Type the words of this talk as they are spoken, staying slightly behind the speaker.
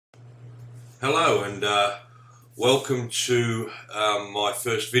Hello and welcome to my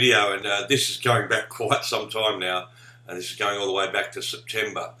first video, and this is going back quite some time now, and this is going all the way back to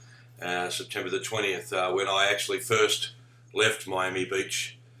September the 20th, when I actually first left Miami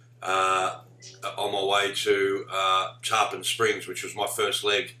Beach on my way to Tarpon Springs, which was my first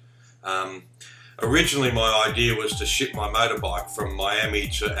leg. Originally my idea was to ship my motorbike from Miami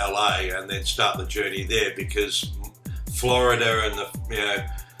to LA and then start the journey there, because Florida and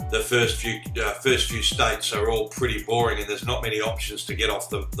the first few states are all pretty boring, and there's not many options to get off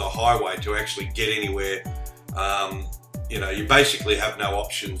the highway to actually get anywhere. You basically have no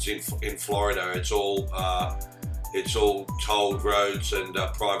options in Florida. It's all tolled roads and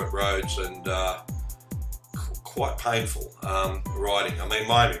private roads, and quite painful riding. I mean,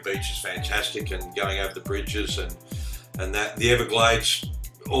 Miami Beach is fantastic, and going over the bridges and that. The Everglades,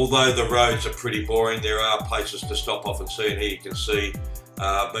 although the roads are pretty boring, there are places to stop off and see, and here you can see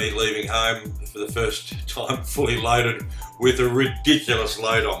me leaving home for the first time fully loaded with a ridiculous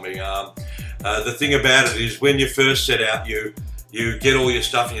load on me. The thing about it is, when you first set out, you get all your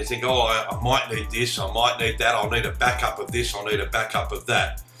stuff and you think, oh, I might need this, I might need that, I'll need a backup of this, I'll need a backup of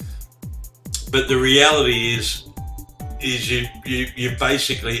that. But the reality is you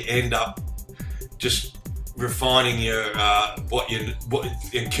basically end up just refining your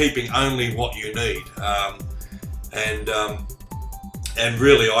and keeping only what you need. And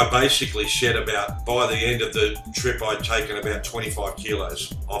really, I basically shed about, by the end of the trip, I'd taken about 25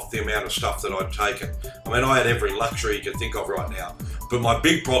 kilos off the amount of stuff that I'd taken. I mean, I had every luxury you could think of right now, but my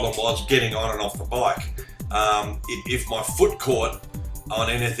big problem was getting on and off the bike. If my foot caught on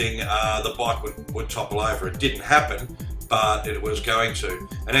anything, the bike would topple over. It didn't happen, but it was going to.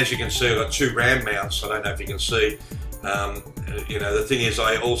 And as you can see, I've got two ram mounts. I don't know if you can see. The thing is,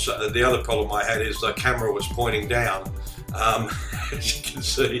 the other problem I had is the camera was pointing down. As you can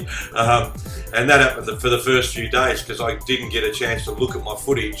see, and that happened for the first few days, because I didn't get a chance to look at my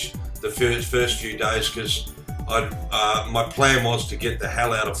footage the first few days, because my plan was to get the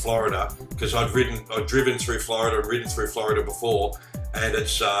hell out of Florida, because I'd driven through Florida and ridden through Florida before, and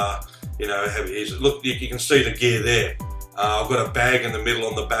it's look, you can see the gear there. I've got a bag in the middle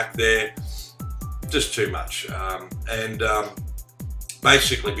on the back there, just too much.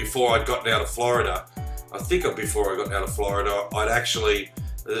 Basically, before I'd gotten out of Florida, I'd actually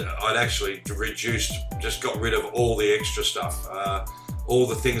got rid of all the extra stuff, all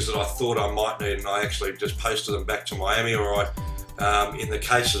the things that I thought I might need, and I actually just posted them back to Miami, or in the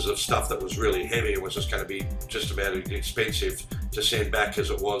cases of stuff that was really heavy and was just going to be just about as expensive to send back as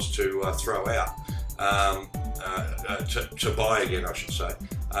it was to throw out, to buy again, I should say.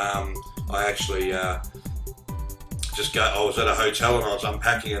 I actually I was at a hotel and I was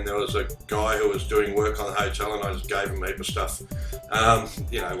unpacking, and there was a guy who was doing work on the hotel, and I just gave him a heap of stuff,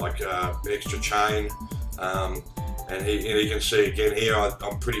 like extra chain, and you can see again here,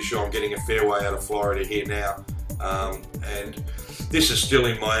 I'm pretty sure I'm getting a fair way out of Florida here now, and this is still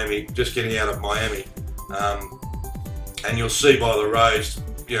in Miami, just getting out of Miami, and you'll see by the roads,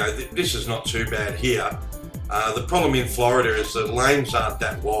 this is not too bad here. The problem in Florida is the lanes aren't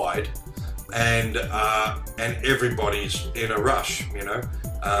that wide, and everybody's in a rush,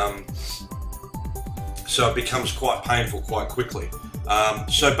 so it becomes quite painful quite quickly.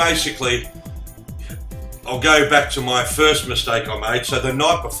 So basically, I'll go back to my first mistake I made. So the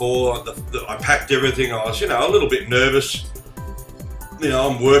night before, I packed everything. I was, a little bit nervous.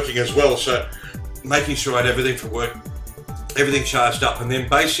 I'm working as well, so making sure I had everything for work, everything charged up, and then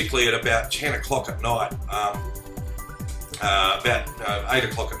basically at about 10 o'clock at night, about 8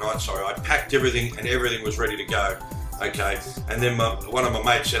 o'clock at night, sorry, I packed everything and everything was ready to go. Okay, and then one of my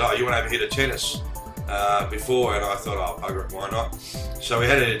mates said, oh, you want to have a hit of tennis before? And I thought, oh, bugger it, why not? So we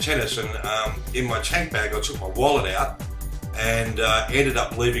had a hit of tennis, and in my tank bag I took my wallet out, and ended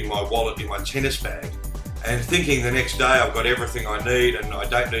up leaving my wallet in my tennis bag, and thinking the next day I've got everything I need and I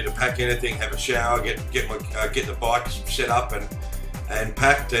don't need to pack anything, have a shower, get the bike set up and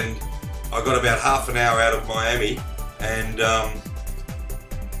packed, and I got about half an hour out of Miami, and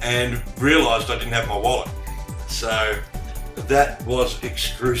realised I didn't have my wallet. So that was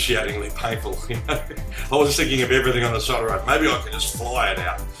excruciatingly painful. I was thinking of everything on the side of the road. Maybe I could just fly it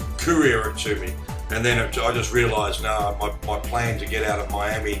out, courier it to me, and then I just realised, no, my plan to get out of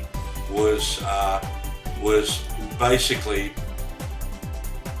Miami was basically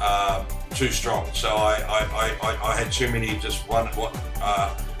too strong. So I had too many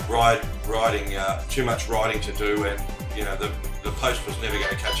too much riding to do, and the post was never going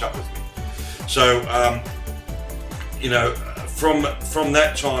to catch up with me. So from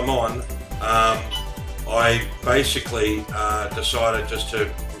that time on, I basically decided just to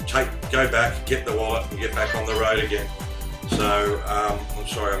go back, get the wallet, and get back on the road again. So I'm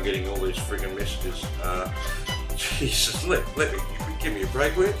sorry, I'm getting all these friggin' messages. Jesus, let me give me a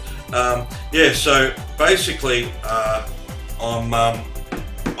break, will you? Yeah. So basically, I'm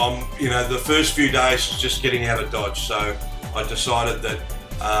the first few days just getting out of Dodge. So I decided that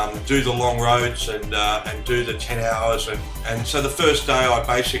do the long roads and do the 10 hours, and so the first day I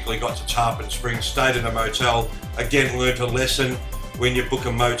basically got to Tarpon Springs, stayed in a motel. Again, learned a lesson. When you book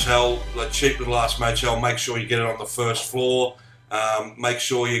a motel, a cheap little ass motel, make sure you get it on the first floor. Make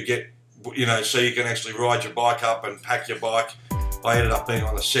sure you get, so you can actually ride your bike up and pack your bike. I ended up being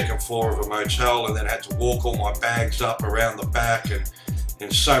on the second floor of a motel, and then had to walk all my bags up around the back,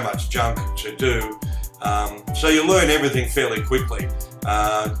 and so much junk to do. So you learn everything fairly quickly.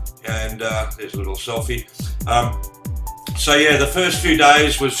 There's a little selfie. So yeah, the first few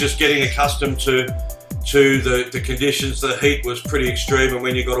days was just getting accustomed to the conditions. The heat was pretty extreme, and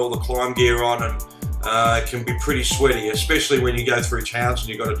when you got all the climb gear on, and it can be pretty sweaty, especially when you go through towns and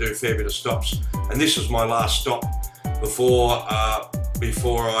you've got to do a fair bit of stops. And this was my last stop before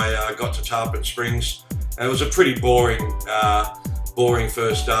I got to Tarpon Springs, and it was a pretty boring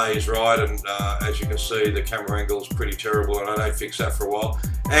first day's ride, and as you can see, the camera angle is pretty terrible, and I don't fix that for a while,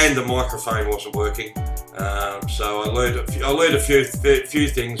 and the microphone wasn't working. So I learned a few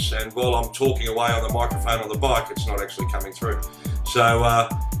things, and while I'm talking away on the microphone on the bike, it's not actually coming through. So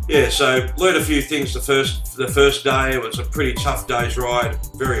yeah, so learned a few things the first day. It was a pretty tough day's ride,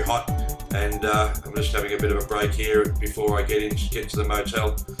 very hot, and I'm just having a bit of a break here before I get to the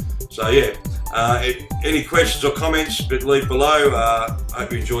motel. So yeah, any questions or comments, leave below. I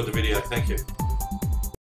hope you enjoyed the video. Thank you.